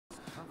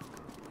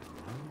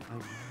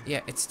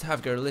Yeah, it's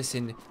tough, girl.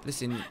 Listen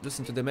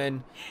to the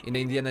man in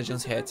the Indiana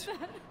Jones hat.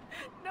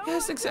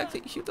 Yes,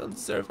 exactly. You don't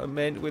deserve a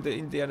man with the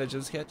Indiana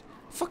Jones hat.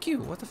 Fuck you.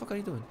 What the fuck are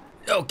you doing?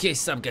 Okay,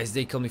 sup guys,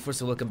 they call me first,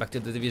 so welcome back to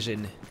the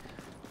Division.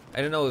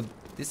 I don't know,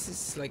 this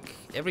is like,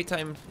 every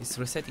time it's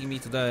resetting me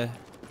to the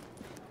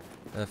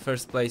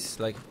first place,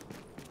 like,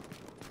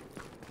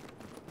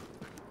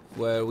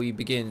 where we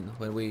begin,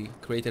 when we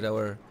created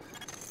our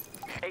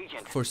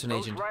first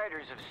agent. Those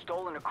rioters have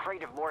stolen a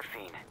crate of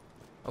morphine.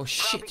 Oh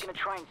shit. Probably gonna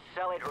try and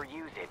sell it or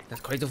use it.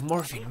 That crate of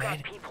morphine, man.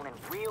 Got people in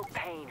real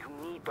pain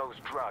who need those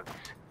drugs.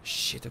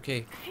 Shit,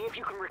 okay. See if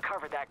you can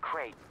recover that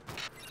crate.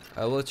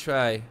 I will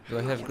try. Do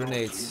I have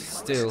grenades?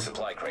 Still.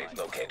 Supply crate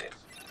located.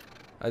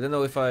 I don't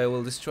know if I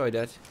will destroy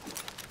that.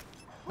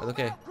 But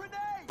okay.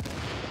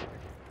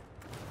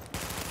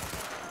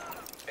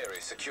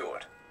 Area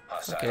secured.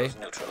 Hostiles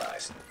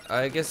neutralized.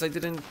 I guess I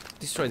didn't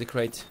destroy the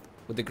crate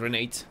with the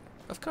grenade.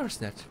 Of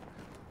course not.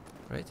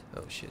 Right?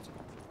 Oh shit.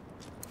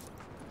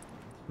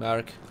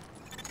 Mark.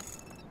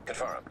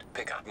 Confirmed.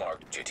 Pickup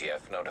marked.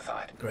 GTF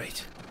notified.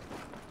 Great.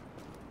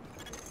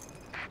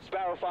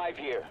 Sparrow 5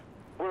 here.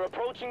 We're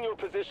approaching your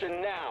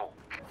position now.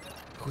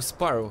 Who's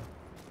Sparrow?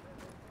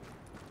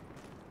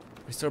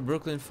 Restore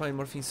Brooklyn, find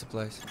morphine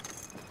supplies.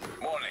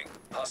 Warning.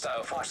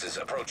 Hostile forces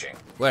approaching.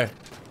 Where?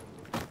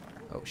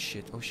 Oh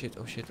shit, oh shit,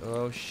 oh shit,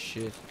 oh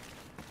shit.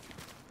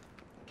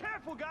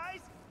 Careful,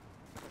 guys.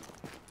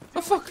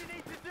 Oh fuck!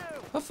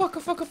 Oh fuck, oh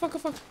fuck, oh fuck, oh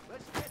fuck.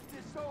 Let's get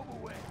this over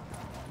with.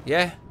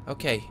 Yeah?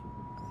 Okay.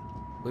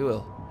 We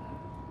will.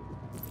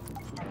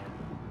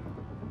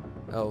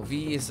 Oh,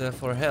 V is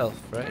for health,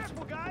 right?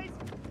 Careful, guys.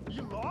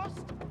 You lost?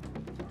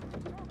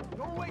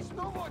 Don't waste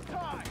no more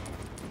time.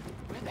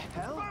 Where the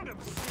hell? Found him.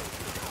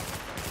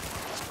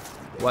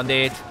 One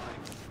dead.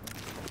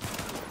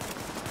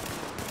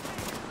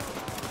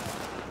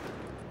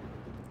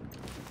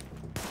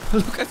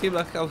 Look at him,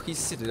 like how he's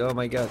sitting. Oh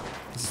my god.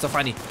 This is so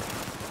funny.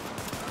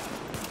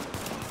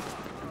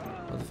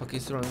 What the fuck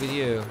is wrong with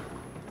you?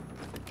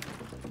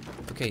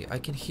 Okay, I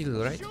can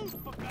heal, right?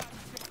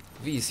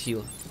 V is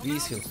heal. V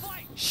is heal.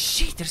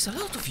 Shit, there's a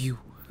lot of you.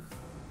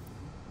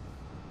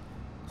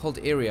 Hold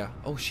area.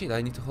 Oh shit,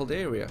 I need to hold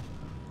area.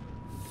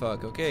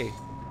 Fuck, okay.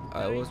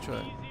 I will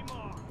try.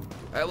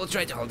 I will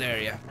try to hold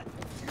area.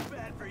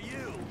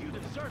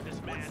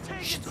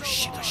 Shit, oh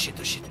shit, oh shit,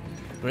 oh shit.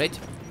 Grenade?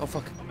 Oh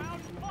fuck.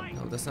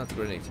 No, that's not a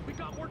grenade.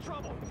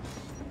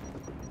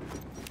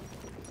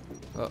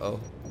 Uh-oh.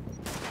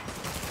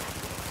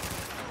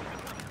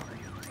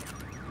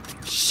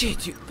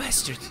 Shit, you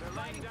bastard!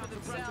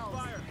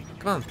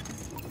 Come on.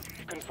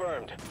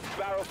 Confirmed.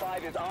 Sparrow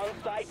 5 is on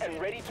site and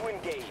ready to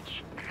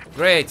engage.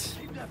 Great.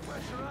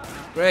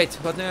 Great,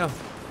 what now?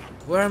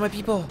 Where are my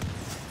people?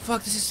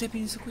 Fuck, this is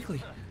happening so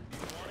quickly.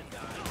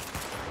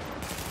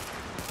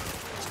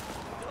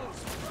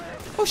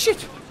 Oh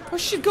shit! Oh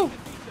shit, go!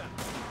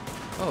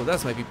 Oh,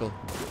 that's my people.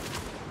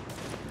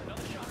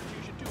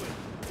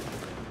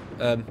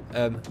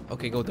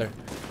 Okay, go there.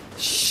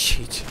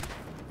 Shit.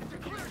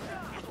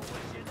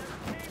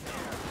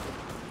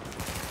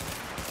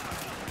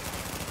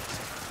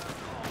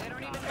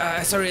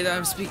 Sorry that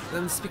I'm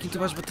speaking too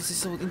much, but this is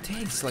so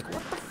intense. Like,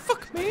 what the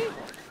fuck, man?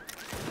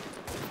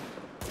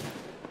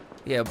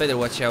 Yeah, better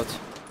watch out.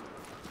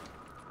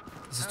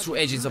 There's true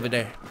agents over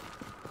there.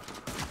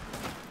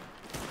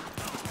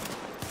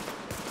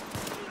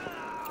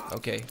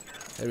 Okay,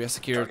 area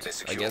secured,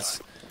 I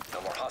guess.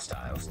 No more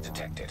hostiles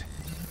detected.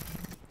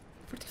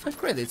 45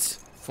 credits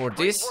for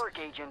Great this. work,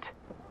 Agent.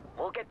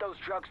 We'll get those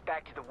drugs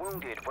back to the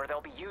wounded where they'll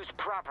be used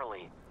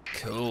properly.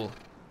 Cool.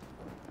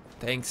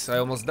 Thanks, I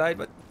almost died,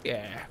 but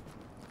yeah.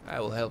 I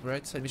will help,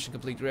 right? Side mission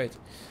complete, right?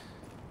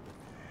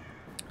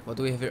 What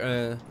do we have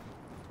here?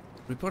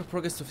 Report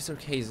progress to Officer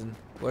Hazen.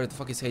 Where the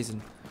fuck is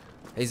Hazen?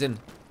 Hazen,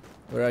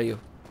 where are you?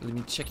 Let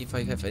me check if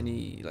I have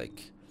any,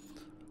 like...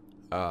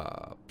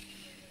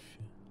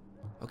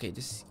 Okay,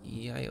 this...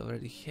 Yeah, I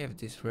already have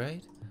this,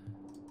 right?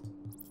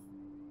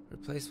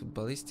 Replace with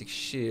ballistic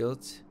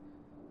shield.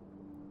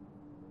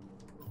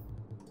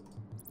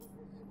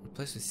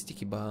 Replace with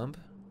sticky bomb.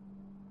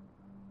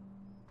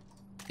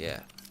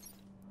 Yeah.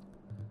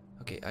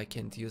 Okay, I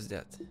can't use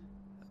that.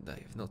 I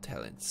have no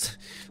talents.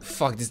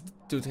 Fuck, this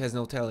dude has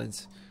no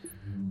talents.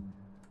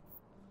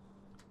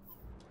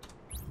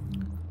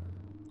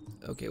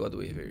 Okay, what do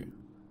we have here?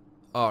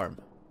 Arm.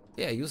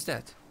 Yeah, use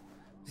that.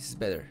 This is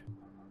better.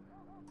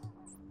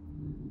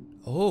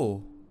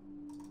 Oh,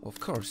 of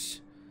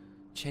course.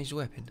 Change the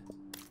weapon.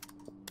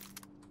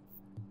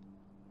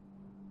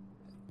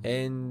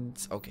 And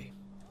okay.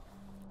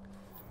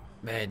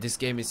 Man, this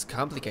game is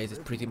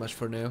complicated pretty much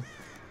for now.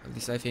 At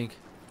least I think.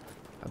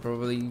 I'm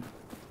probably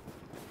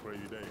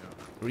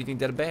reading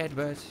that bad,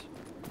 but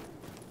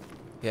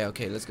yeah,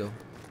 okay, let's go.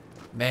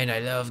 Man, I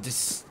love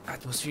this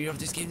atmosphere of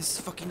this game. It's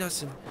fucking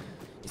awesome.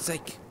 It's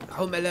like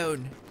Home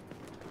Alone,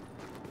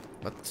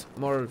 but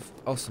more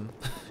awesome.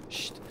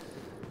 Shit.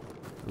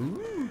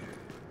 Ooh.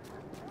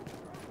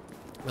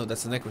 No,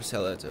 that's a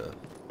Necrocella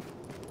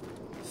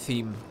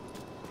theme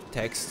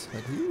text.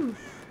 Like, ooh.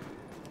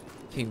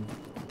 Theme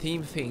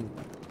thing.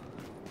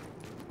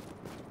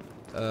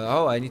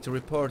 Oh, I need to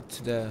report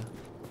to the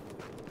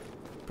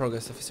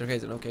progress officer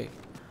Hayden. Okay.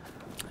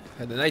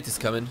 And the night is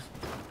coming.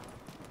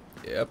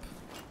 Yep.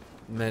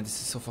 Man, this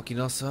is so fucking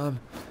awesome.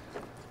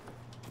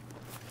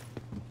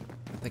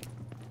 Like,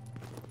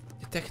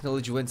 the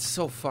technology went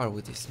so far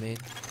with this, man.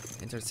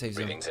 Enter safe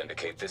zone. Readings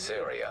indicate this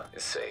area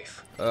is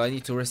safe. I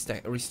need to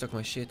restock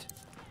my shit.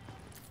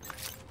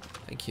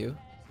 Thank you.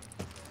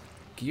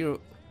 Gear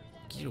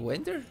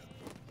vendor?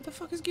 What the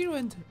fuck is gear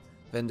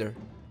vendor?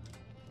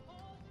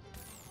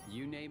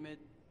 You name it,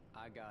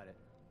 I got it.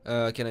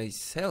 Can I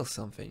sell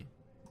something?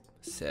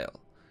 Sell.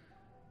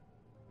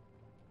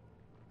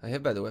 I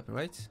have better weapon,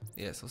 right?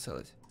 Yes, I'll sell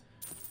it.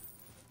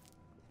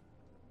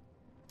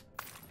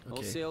 All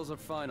Okay. sales are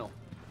final.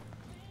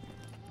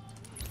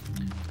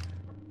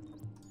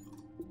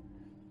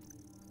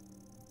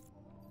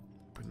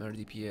 Primary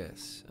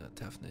DPS,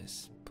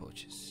 toughness,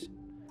 pouches,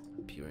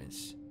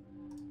 appearance.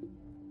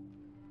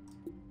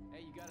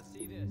 Hey, you gotta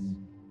see this.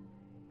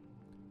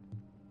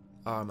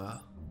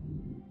 Armor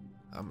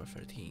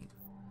 13.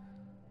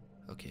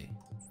 Okay.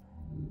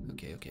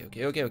 Okay.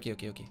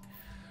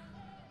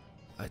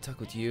 I talk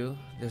with you.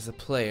 There's a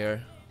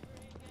player.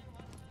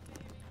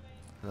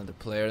 Another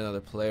player.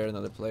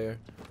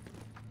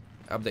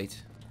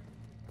 Update.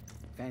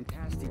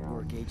 Fantastic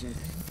work, Agent.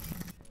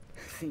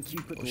 Think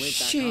you put the Oh, lid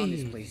back on this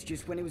shit. place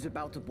just when it was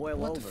about to boil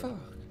What over. the fuck?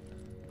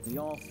 We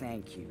all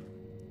thank you.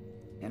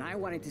 And I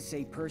wanted to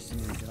say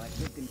personally that I've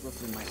lived in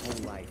Brooklyn my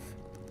whole life.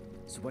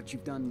 So what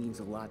you've done means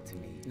a lot to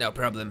me. No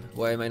problem.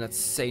 Why am I not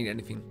saying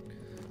anything?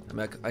 I'm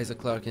like Isaac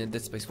Clarke in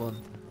Dead Space 1.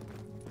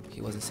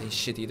 He wasn't saying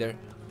shit either.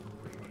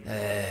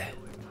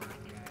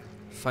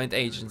 Find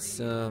agents.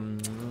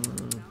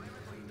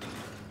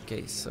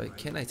 Okay, so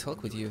can I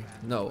talk with you?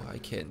 No, I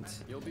can't.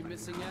 You'll be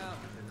missing out.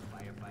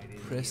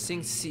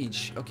 Pressing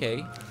siege.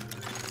 Okay.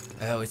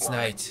 Oh, it's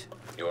night.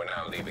 You are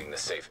now leaving the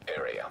safe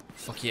area.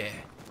 Fuck yeah.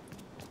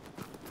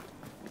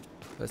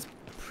 Let's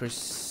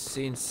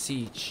pressing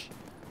siege.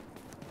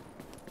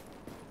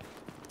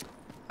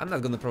 I'm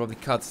not gonna probably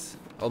cut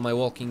all my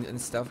walking and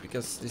stuff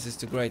because this is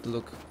too great.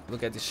 Look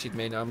at this shit,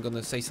 man. I'm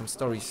gonna say some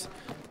stories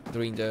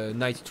during the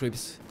night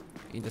trips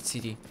in that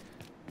city.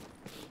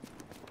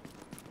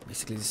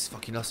 Basically, this is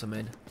fucking awesome,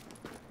 man.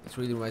 It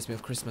really reminds me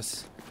of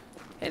Christmas.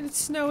 And it's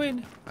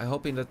snowing. I'm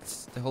hoping that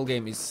the whole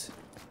game is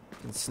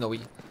in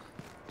snowy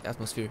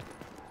atmosphere.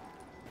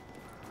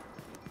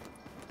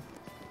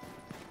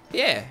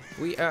 Yeah,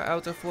 we are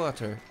out of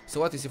water. So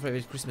what is your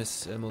favorite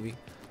Christmas movie?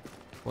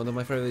 One of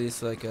my favorites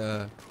is like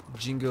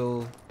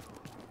Jingle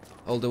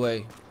All the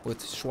Way with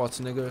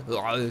Schwarzenegger.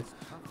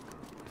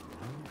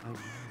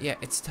 Yeah,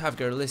 it's tough,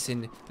 girl.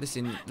 Listen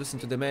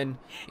to the man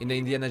in the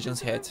Indiana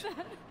Jones hat.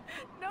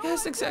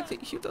 Yes, exactly.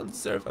 You don't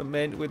deserve a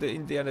man with the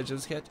Indiana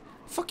Jones hat.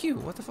 Fuck you.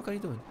 What the fuck are you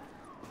doing?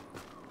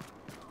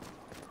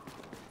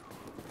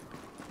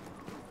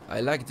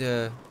 I like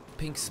the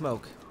pink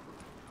smoke.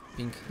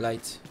 Pink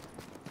light.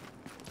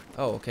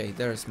 Oh, okay.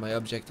 There's my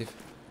objective.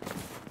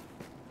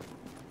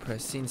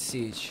 Pressing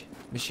siege.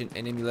 Mission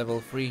enemy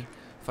level 3.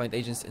 Find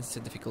agents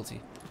instant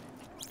difficulty.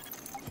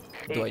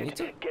 Do I need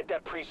to? Get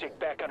that precinct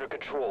back under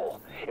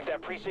control. If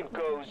that precinct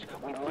goes,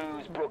 we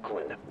lose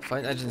Brooklyn.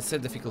 Find agent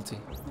instant difficulty.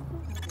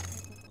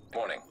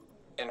 Warning.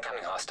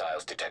 Incoming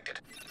hostiles detected.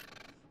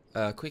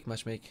 Quick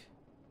matchmake.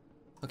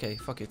 Okay,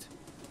 fuck it.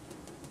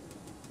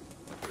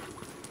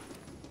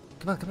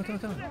 Come on.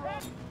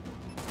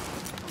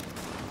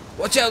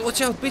 Watch out,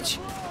 bitch!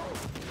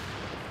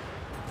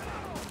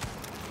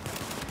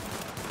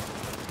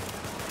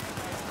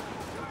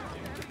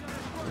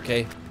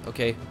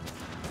 Okay.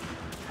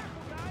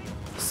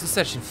 Still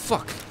searching,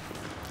 fuck!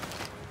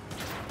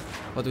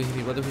 What do we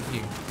have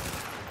here?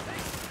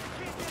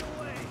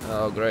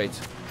 Oh, great.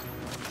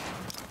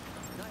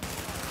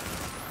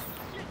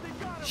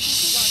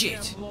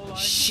 Shit!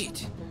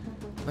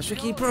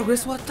 Matchmaking in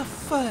progress, what the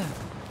fuck?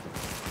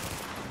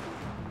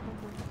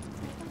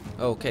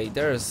 Okay,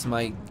 there's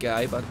my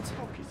guy, but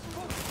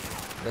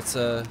that's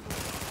a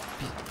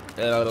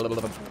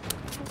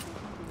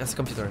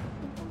computer.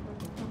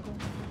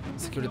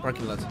 Secure the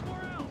parking lot.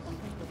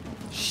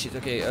 Shit,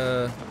 okay,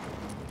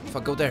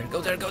 fuck, go there,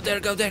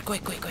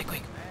 quick.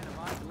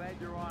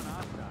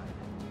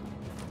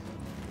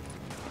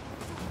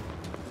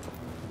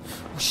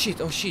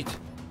 Oh shit.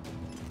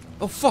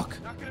 Oh fuck!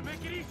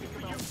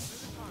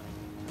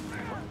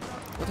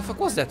 What the fuck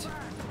was that?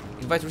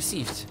 Invite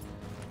received.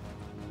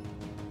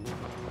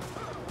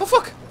 Oh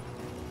fuck!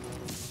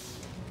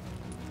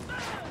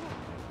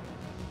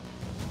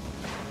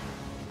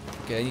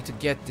 Okay, I need to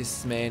get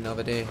this man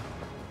over there.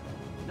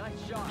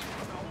 Nice shot.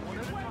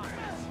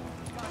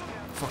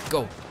 Fuck,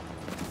 go!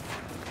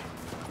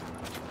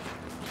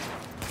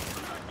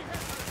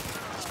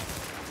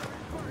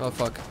 Oh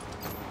fuck.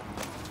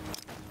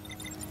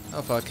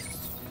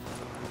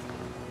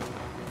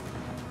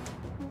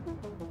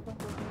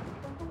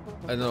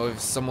 I don't know if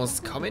someone's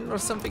coming or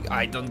something.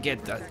 I don't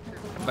get that.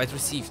 Invite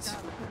received.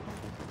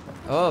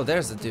 Oh,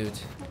 there's a dude.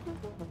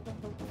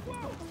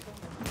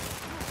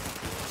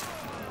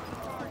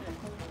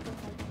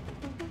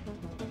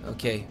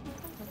 Okay.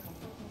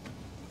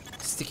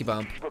 sticky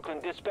bomb.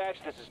 Brooklyn Dispatch,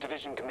 this is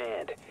Division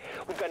Command.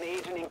 We've got an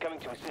agent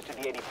incoming to assist at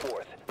the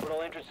 84th, but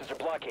all entrances are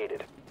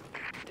blockaded.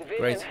 Division,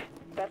 Great.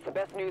 that's the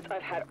best news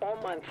I've had all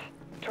month.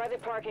 Try the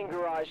parking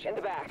garage in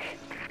the back.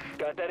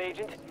 Got that,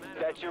 Agent?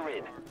 That's your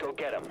in. Go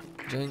get him.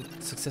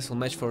 Join successful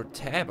match for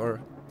tab or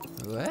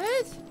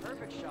what?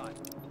 Perfect shot.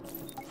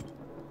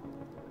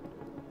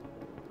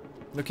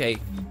 Okay,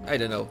 I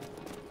don't know.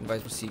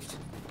 Invite received.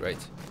 Great.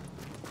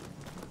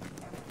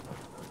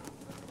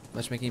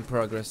 Matchmaking in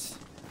progress.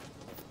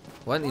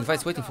 One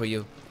invite's waiting for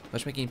you.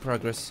 Matchmaking in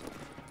progress.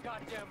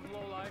 Goddamn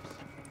lowlifes.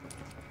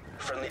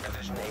 Friendly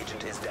division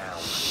agent is down.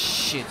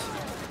 Shit.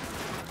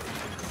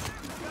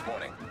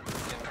 Warning.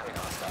 Incoming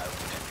hostiles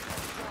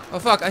detected. Oh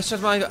fuck! I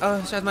shot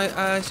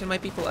my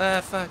people.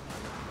 Fuck.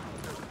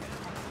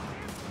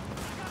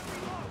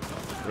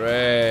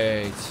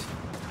 Great.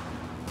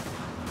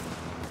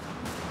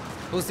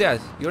 Who's that?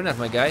 You're not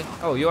my guy.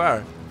 Oh, you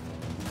are.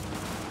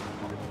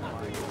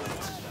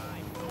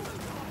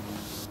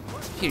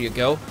 Here you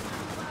go.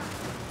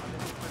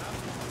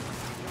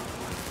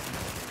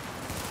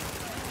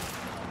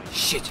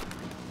 Shit.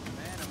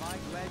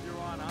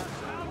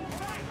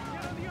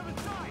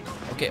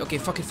 Okay,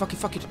 fuck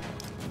it.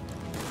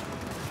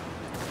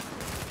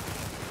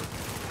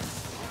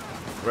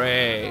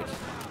 Great.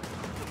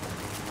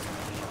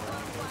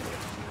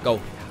 Go.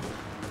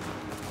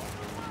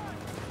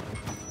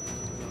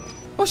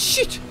 Oh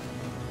shit.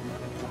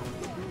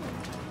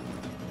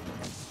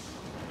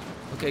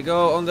 Okay,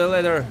 go on the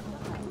ladder.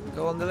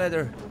 Go on the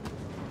ladder.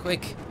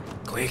 Quick.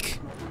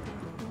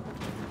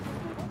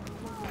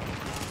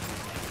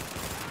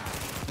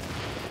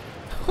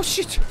 Oh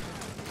shit.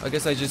 I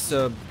guess I just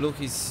blew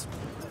his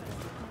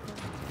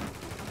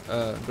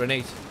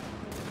grenade.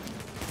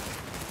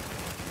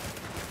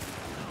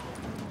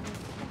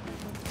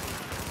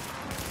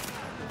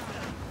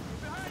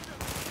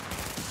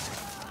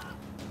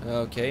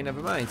 Okay,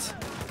 never mind.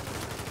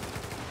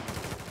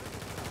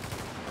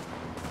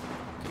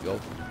 Okay, go.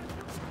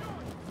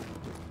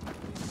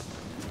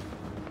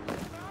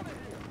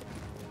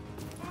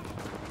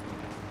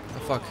 Oh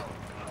fuck.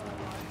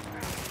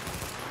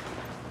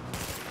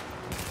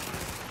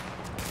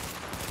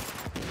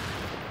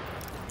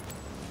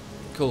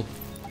 Cool.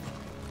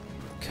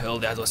 Cool,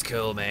 that was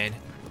cool, man.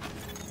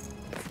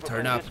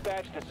 Turn Brooklyn up.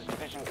 Dispatch, this is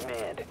Division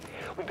Command.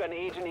 We've got an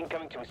agent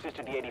incoming to assist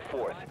at the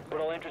 84th, but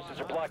all entrances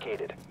are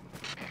blockaded.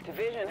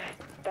 Division,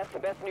 that's the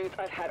best news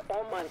I've had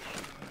all month.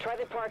 Try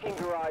the parking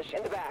garage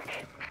in the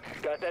back.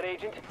 Got that,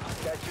 Agent?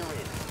 That's your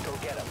in. Go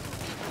get him.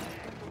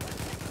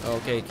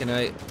 Okay, can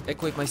I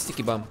equip my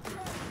sticky bomb?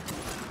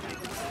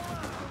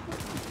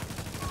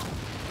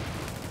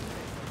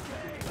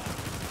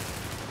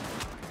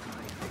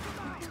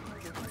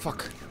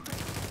 Fuck.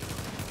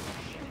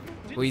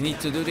 We need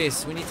to do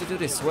this.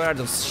 Where are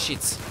those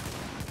shits?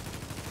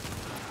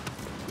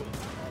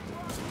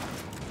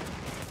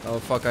 Oh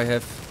fuck, I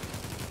have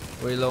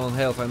really low on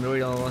health. I'm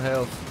really low on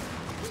health.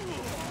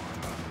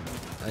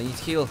 I need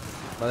heal,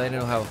 but I don't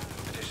know how.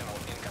 Additional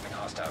incoming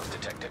hostiles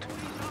detected.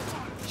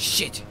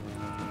 Shit.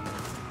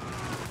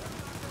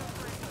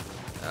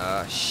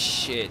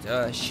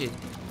 Shit.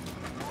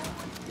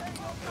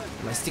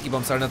 My sticky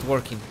bombs are not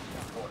working.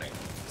 Warning.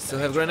 Still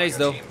have grenades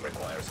though. Team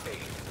requires aid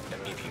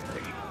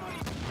immediately.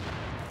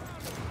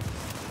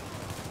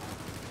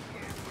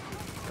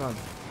 Come on.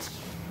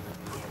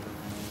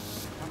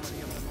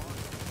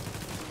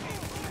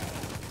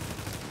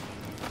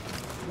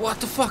 What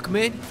the fuck,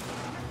 man?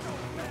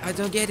 I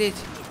don't get it.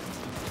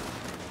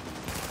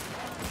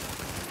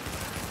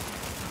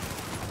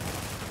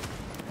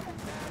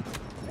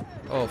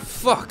 Oh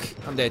fuck!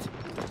 I'm dead.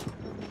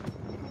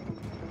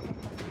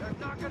 They're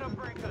not gonna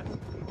break us.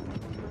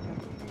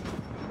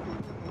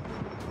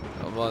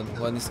 Come on,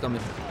 one is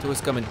coming. Two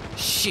is coming.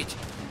 Shit!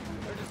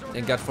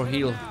 Thank God for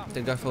heal.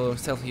 Thank God for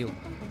self heal.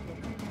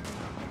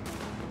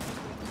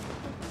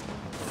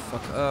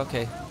 Fuck.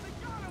 Okay.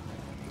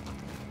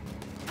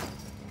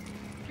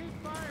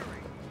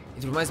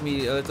 It reminds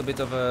me a little bit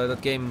of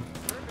that game.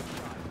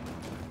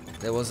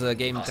 There was a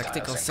game,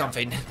 Tactical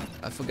something.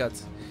 I forgot.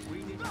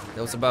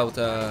 That was about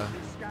a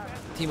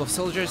team of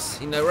soldiers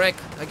in Iraq,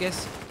 I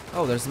guess.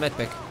 Oh, there's a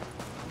medpack.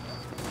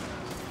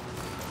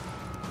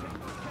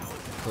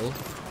 Cool.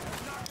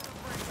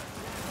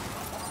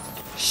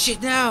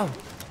 Shit now!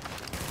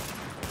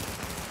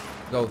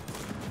 Go.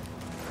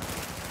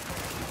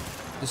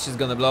 This is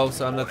gonna blow,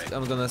 so I'm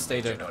gonna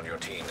stay there. Agent on your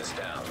team is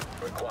down.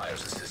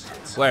 Requires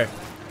assistance. Where?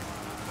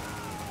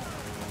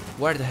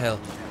 Where the hell?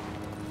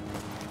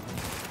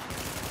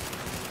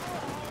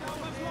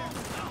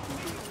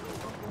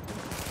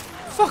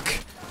 Fuck!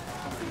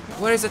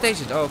 Where is that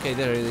agent? Oh, okay,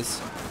 there it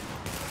is.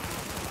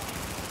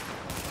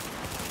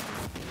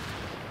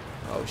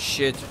 Oh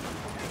shit.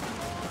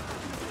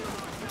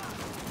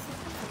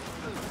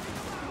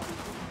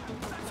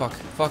 Fuck.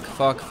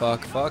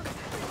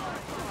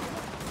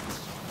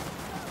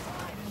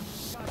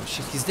 Oh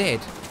shit, he's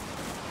dead.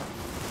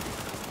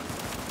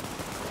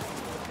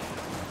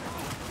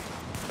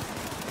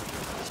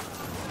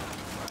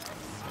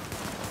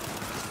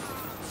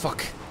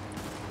 Fuck.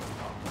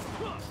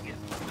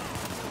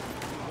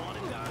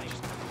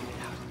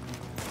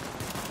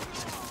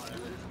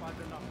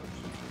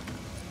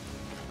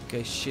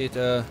 Okay, shit.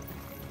 Go,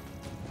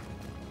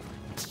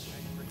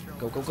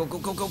 go, go, go,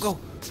 go, go, go.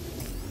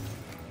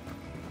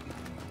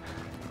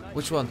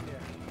 Which one?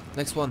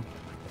 Next one.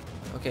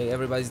 Okay,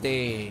 everybody's there.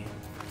 Hey,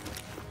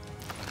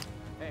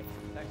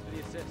 thanks for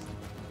the assist.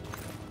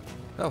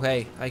 Oh,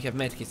 hey, I have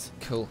medkits.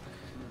 Cool.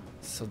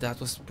 So that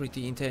was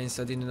pretty intense.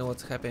 I didn't know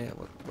what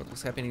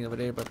was happening over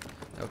there, but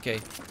okay.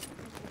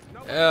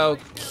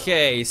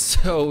 Okay,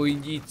 so we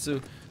need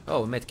to.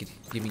 Oh, medkit.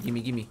 Gimme,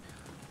 gimme, gimme.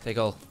 Take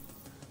all.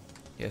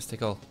 Yes,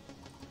 take all.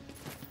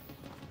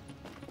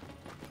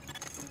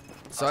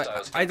 So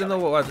I don't know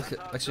what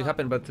actually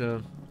happened, but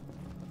I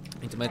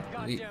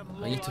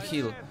need to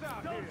heal.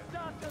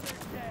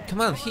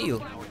 Come on,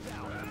 heal.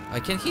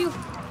 I can heal.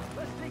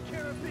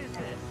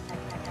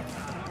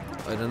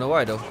 I don't know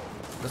why though.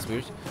 That's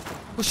weird.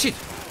 Oh shit.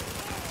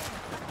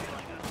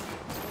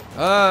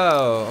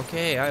 Oh,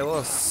 okay.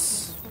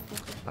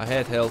 I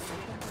had health.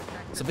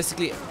 So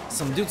basically,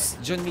 some dudes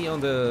joined me on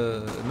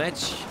the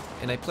match,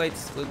 and I played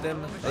with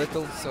them a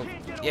little. So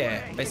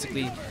yeah,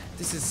 basically,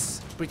 this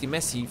is pretty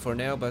messy for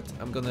now, but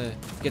I'm gonna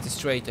get it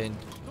straight and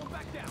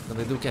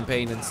gonna do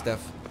campaign and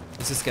stuff.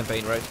 This is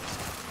campaign, right?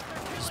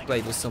 Just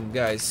played with some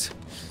guys,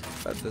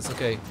 but that's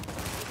okay.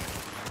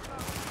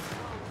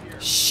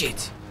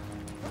 Shit!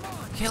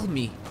 Help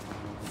me!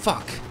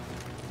 Fuck!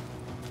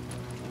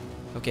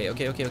 Okay.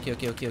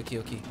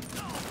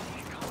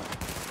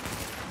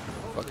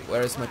 Fuck,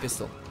 where is my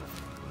pistol?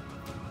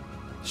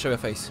 Show your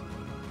face.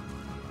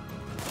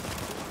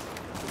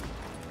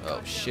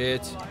 Oh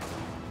shit.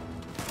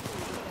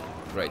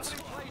 Great.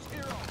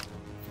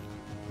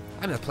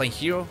 I'm not playing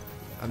hero.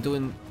 I'm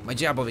doing my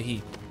job over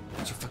here.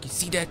 Did you fucking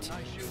see that?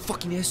 You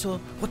fucking asshole.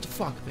 What the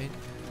fuck, man?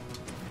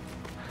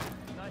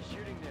 Nice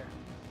shooting there.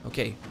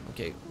 Okay,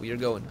 we are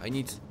going. I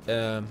need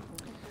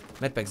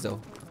medpacks though.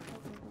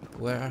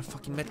 Where are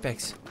fucking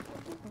medpacks?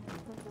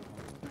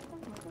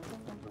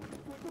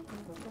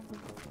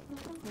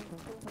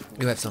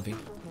 You have something.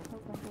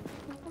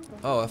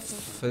 Oh, a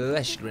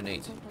flash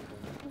grenade.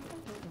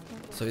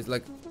 So it's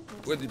like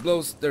when it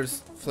blows,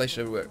 there's flash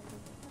everywhere.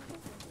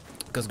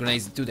 Because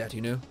grenades do that,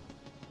 you know.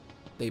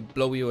 They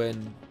blow you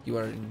and you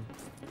are in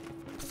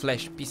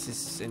flash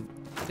pieces, and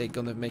they're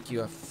gonna make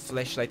you a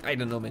flashlight. I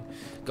don't know, man.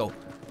 Go.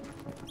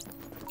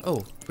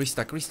 Oh,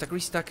 restock.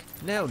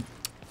 Now.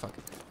 Fuck.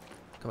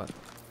 Come on.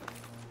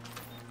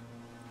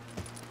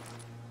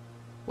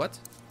 What?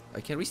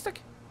 I can restock?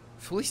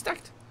 Fully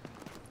stacked?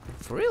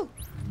 For real?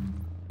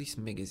 This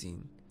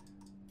magazine.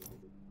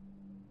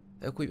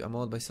 Equip a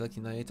mod by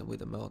selecting an item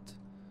with a mod.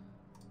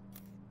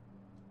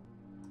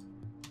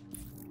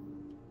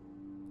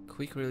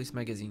 Quick release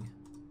magazine.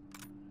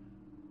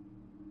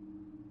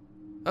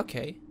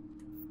 Okay.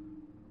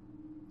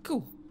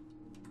 Cool.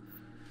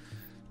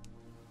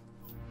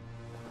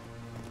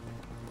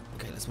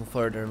 Okay, let's move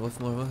further. Let's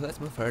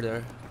move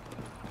further.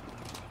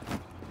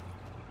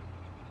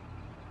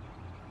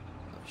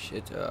 Oh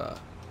shit,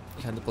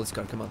 behind the police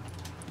car, come on.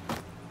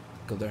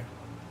 Go there.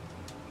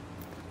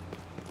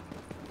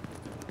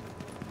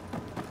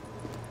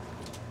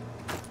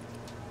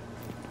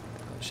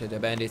 Oh shit, they're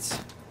bandits.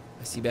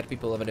 I see bad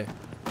people over there.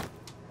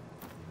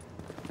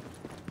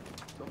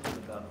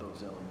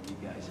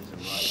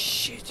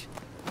 Shit.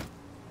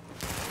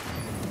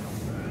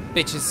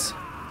 Bitches.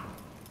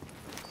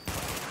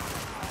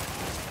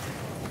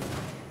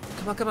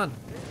 Come on.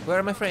 Where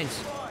are my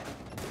friends?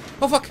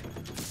 Oh fuck!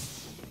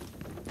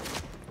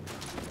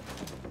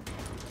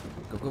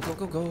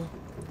 Go.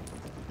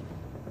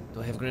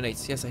 Do I have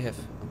grenades? Yes, I have.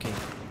 Okay.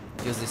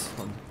 Use this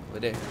one over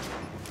there.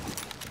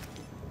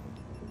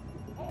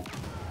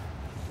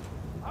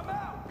 I'm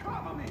out!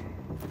 Cover me!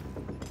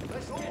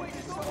 Let's don't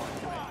waste no more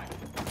time!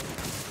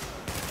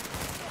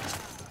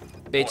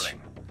 Bitch.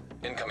 Warning.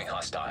 Incoming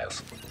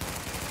hostiles.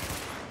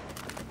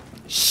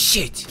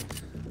 Shit!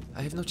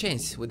 I have no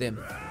chance with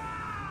them.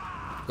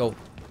 Go.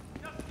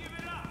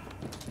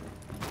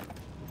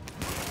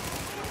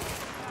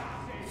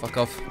 Fuck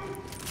off.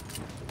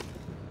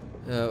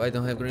 I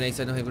don't have grenades.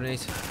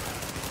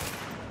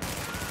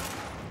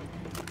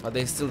 But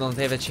they still don't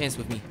have a chance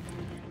with me.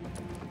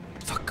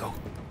 Fuck, go.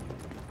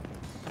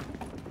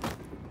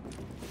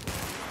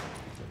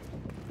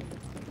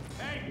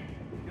 Hey!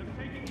 You're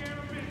taking care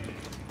of business!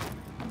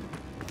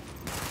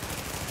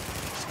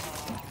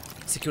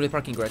 Secure the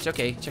parking garage.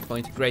 Okay,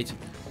 checkpoint. Great.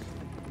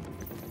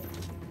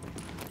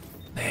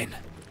 Man,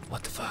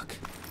 what the fuck?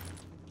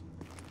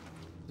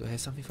 Do I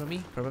have something for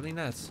me? Probably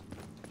not.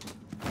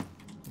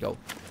 Go.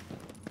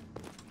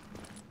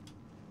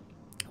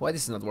 Why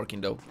this is not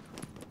working though?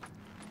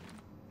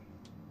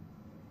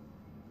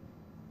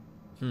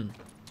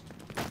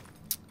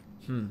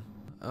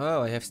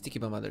 Oh, I have sticky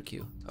bomb other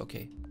queue.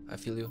 Okay, I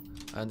feel you.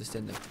 I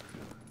understand them.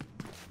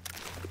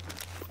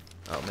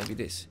 Oh, maybe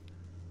this.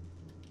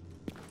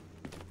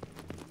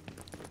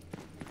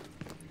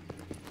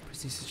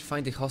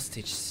 Find the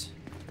hostages.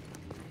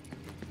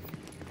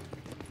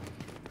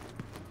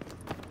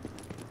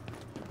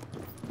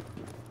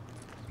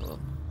 Oh.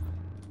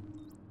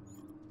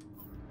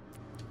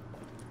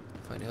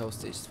 Find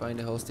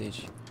the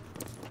hostage.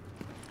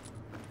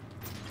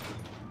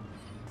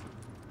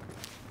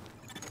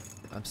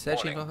 I'm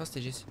searching Warning. for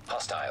hostages.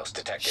 Hostiles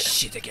detected.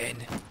 Shit again.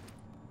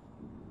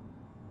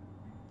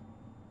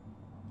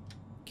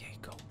 Okay,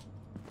 go.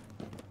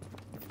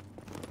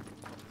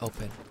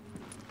 Open.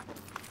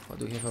 What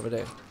do we have over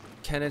there?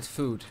 Canned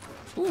food.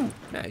 Ooh,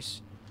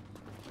 nice.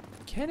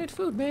 Canned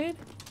food, man.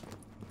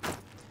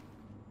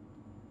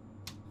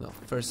 Well,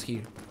 first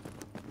here.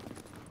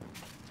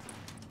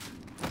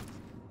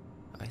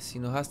 I see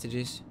no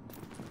hostages.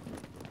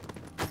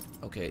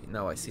 Okay,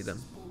 now I see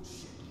them.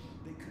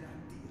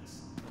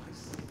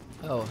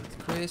 Oh,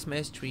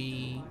 Christmas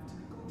tree.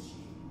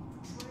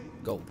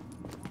 Go.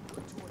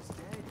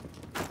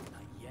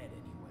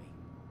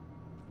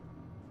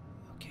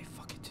 Okay,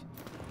 fuck it.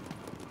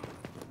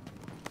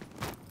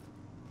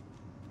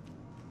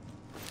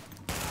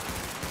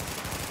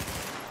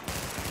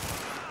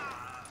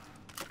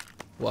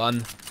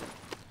 One.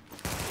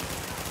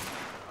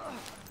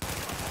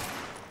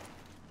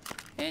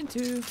 And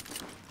two.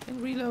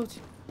 And reload.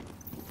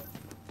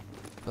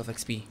 12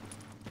 XP.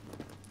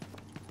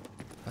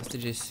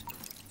 Hostages.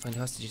 Find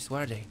hostages.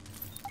 Where are they?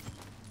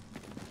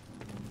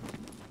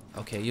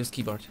 Okay, use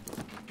keyboard.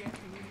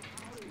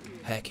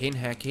 Hack in,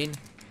 hack in.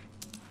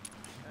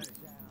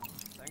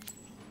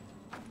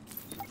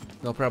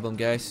 No problem,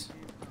 guys.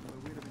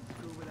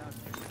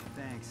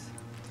 Thanks.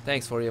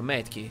 Thanks for your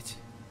med kit.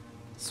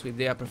 Sweep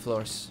the upper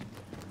floors.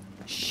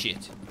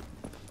 Shit.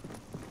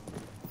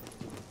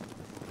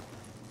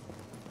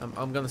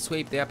 I'm gonna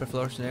sweep the upper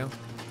floors now.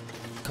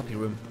 Copy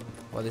room.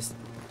 What is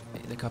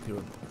in the copy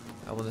room?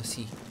 I wanna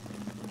see.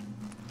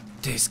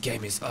 This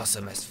game is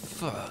awesome as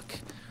fuck.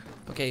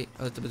 Okay,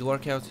 a little bit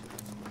workout.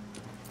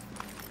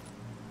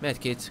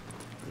 Medkit.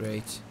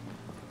 Great.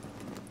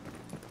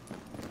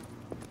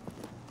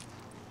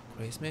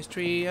 Christmas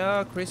tree,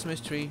 oh Christmas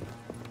tree.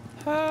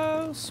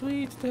 How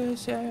sweet the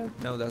sound.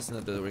 No, that's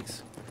not the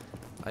lyrics.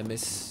 I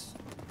misspelled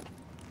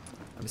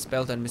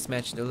and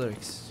mismatched the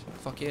lyrics.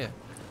 Fuck yeah.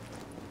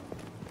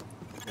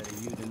 Better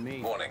you than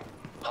me. Warning.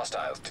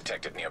 Hostiles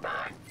detected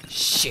nearby.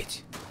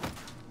 Shit.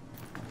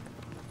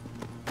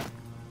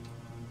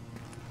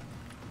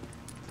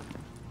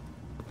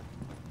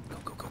 Go,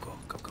 go, go, go,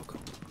 go, go, go.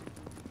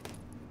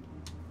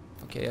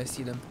 Okay, I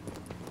see them.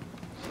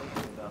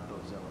 Something about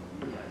those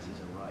LMU guys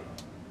isn't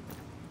right.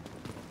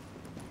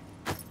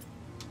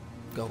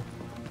 Go.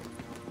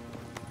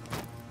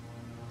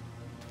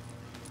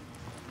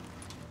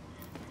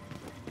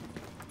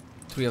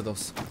 Three of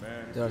those.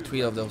 There are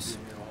three of those.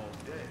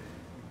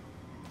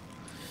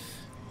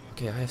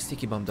 Okay, I have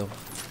sticky bomb though.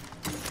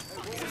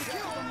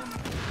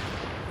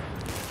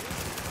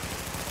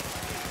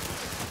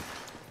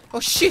 Oh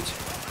shit!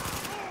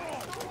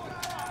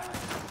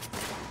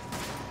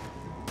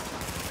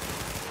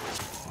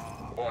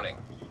 Warning.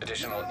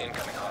 Additional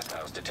incoming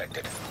hostiles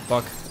detected.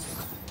 Fuck.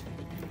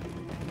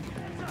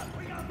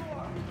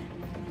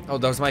 Oh,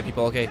 those are my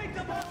people, okay.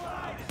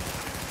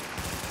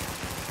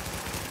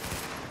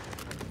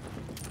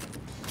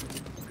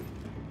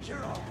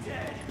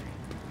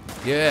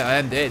 Yeah, I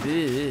am dead.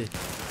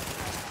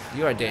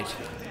 You are dead.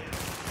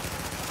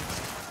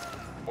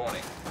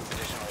 Warning.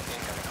 Additional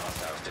incoming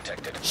hostiles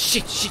detected.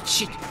 Shit, shit,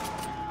 shit.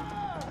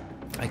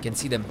 I can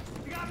see them.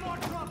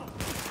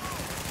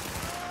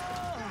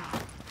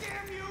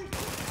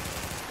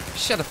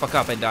 Shut the fuck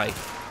up and die.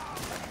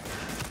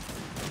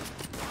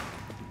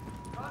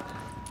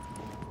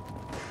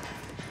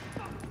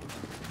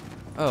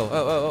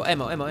 Oh,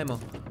 ammo.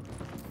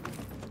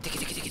 Take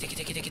it.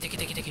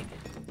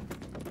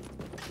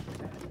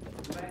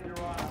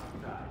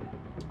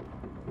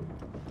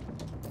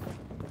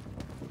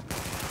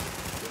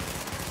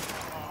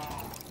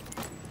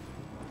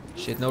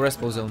 Shit, no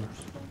respawn zone.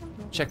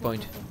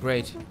 Checkpoint,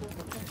 great.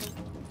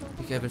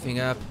 Pick everything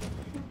up.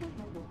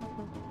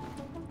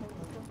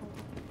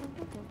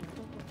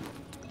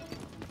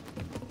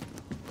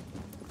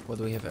 What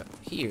do we have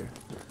here?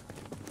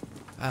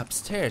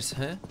 Upstairs,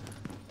 huh?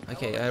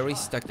 Okay, I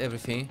restocked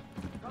everything.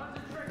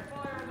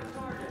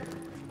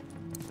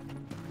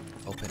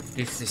 Open.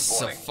 This is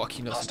so Warning.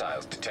 fucking awesome.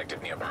 Hostiles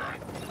detected nearby.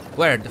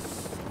 Where the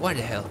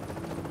hell?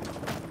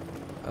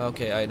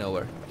 Okay, I know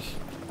where.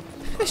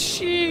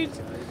 Shit.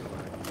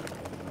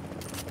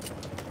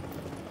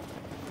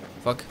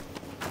 Fuck.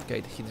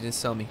 Okay, he didn't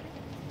sell me.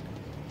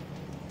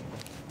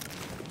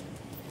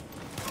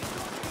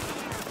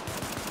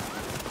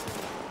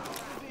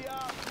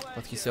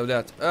 But he saw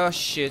that. Oh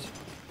shit.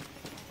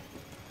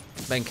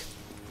 Bank.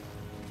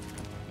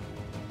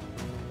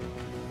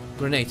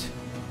 Grenade.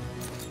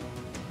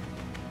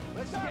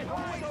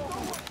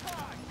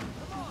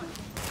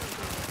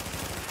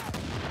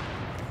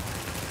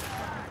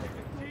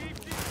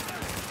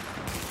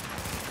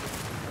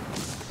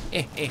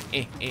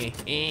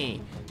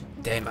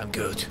 Damn, I'm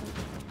good.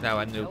 Now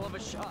I'm noob.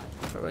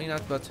 Probably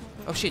not, but...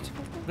 Oh shit!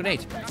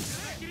 Grenade!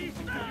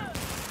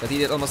 That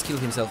idiot almost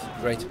killed himself.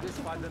 Great.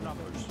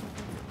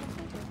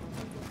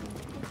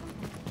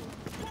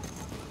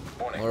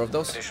 Warning. More of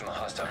those? Additional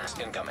hostiles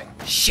incoming.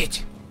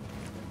 Shit!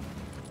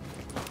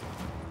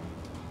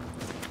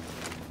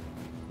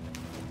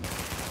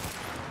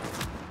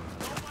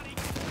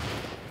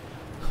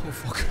 Oh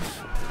fuck.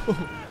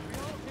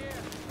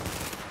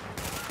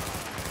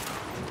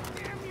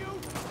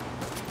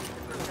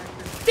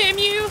 Damn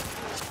you!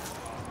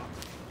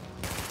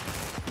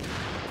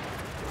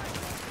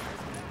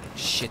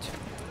 Shit.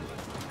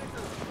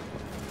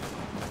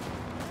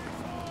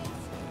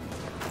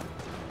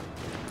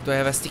 Do I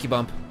have a sticky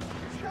bomb?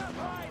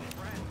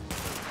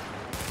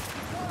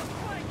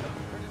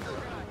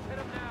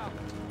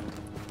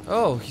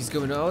 Oh, he's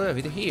going all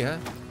over here.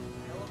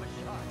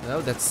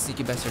 Oh, that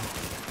sticky bastard.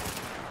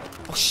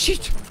 Oh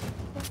shit!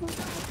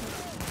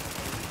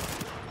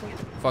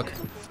 Fuck.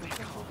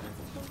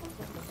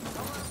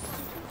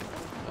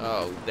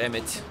 Oh, damn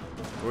it.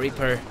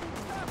 Reaper.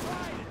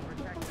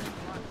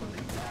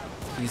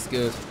 He's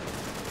good.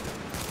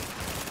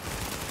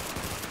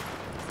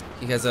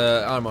 He has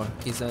armor.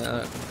 He's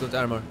good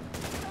armor.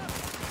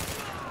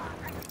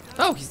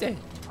 Oh, he's dead.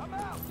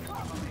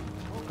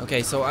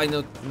 Okay, so I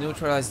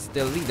neutralized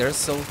the leader,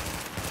 so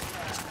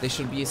they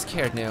should be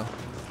scared now.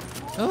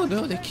 Oh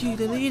no, they killed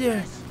the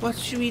leader. What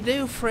should we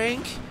do,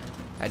 Frank?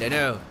 I don't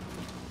know.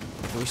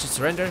 We should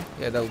surrender?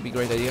 Yeah, that would be a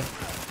great idea.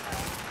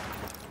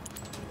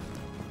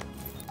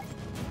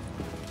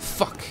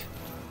 Fuck.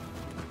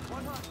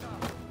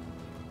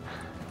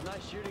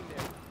 Nice shooting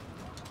there.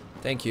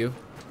 Thank you.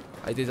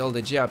 I did all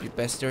the job, you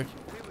bastard.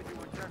 We were doing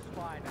just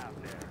fine out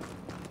there.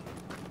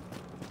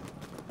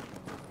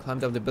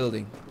 Climbed up the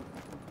building.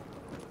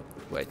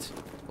 Wait,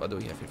 what do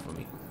we have here for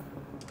me?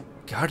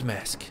 Guard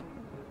mask.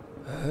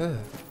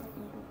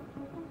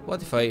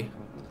 What if I...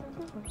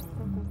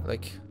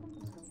 like...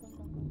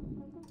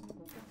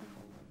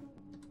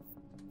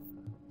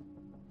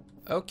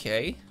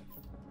 Okay.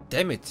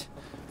 Damn it.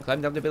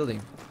 Climbed up the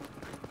building.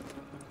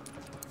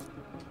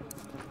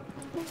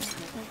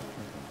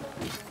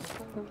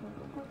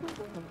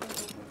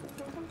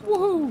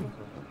 Woohoo!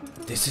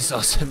 This is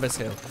awesome as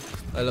hell.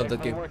 I love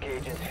that game. Work,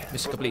 Agent.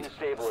 Mission Brooklyn complete. is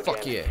stable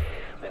Fuck again.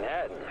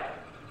 yeah.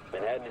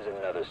 Manhattan is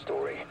another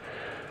story.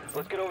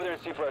 Let's get over there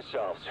and see for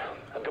ourselves.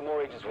 I've got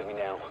more agents with me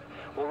now.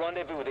 We'll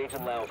rendezvous with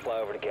Agent Lau and fly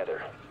over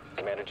together.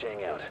 Commander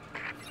Chang out.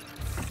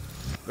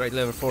 Great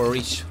level 4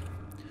 reach.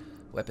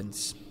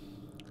 Weapons.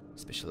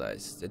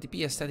 Specialized. The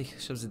DPS static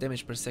shows the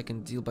damage per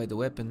second dealt by the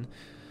weapon.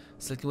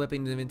 Selecting weapon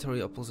in the inventory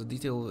uploads a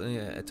detail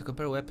to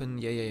compare weapon.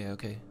 Yeah,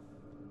 okay.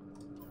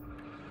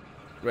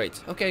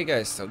 Great. Okay,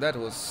 guys, so that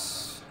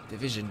was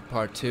Division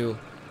Part 2.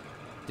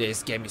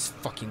 This game is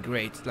fucking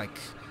great. Like,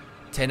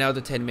 10 out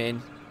of 10,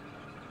 man.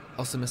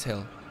 Awesome as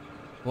hell.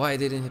 Why I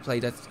didn't play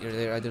that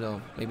earlier, I don't know.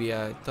 Maybe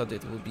I thought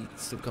it would be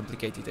too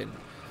complicated, and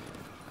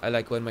I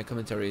like when my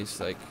commentary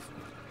is like...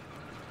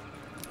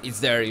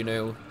 it's there, you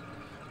know.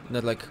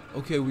 Not like,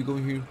 okay, we go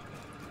here.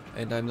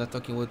 And I'm not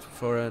talking with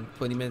for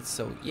 20 minutes,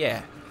 so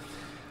yeah.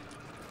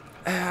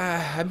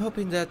 I'm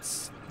hoping that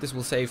this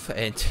will save,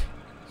 and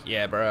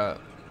yeah, bruh.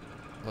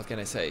 What can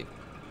I say?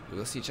 We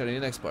will see each other in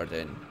the next part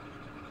and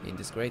in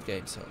this great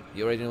game, so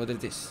you already know what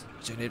it is.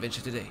 Join the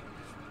adventure today,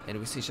 and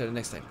we'll see each other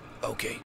next time. Okay.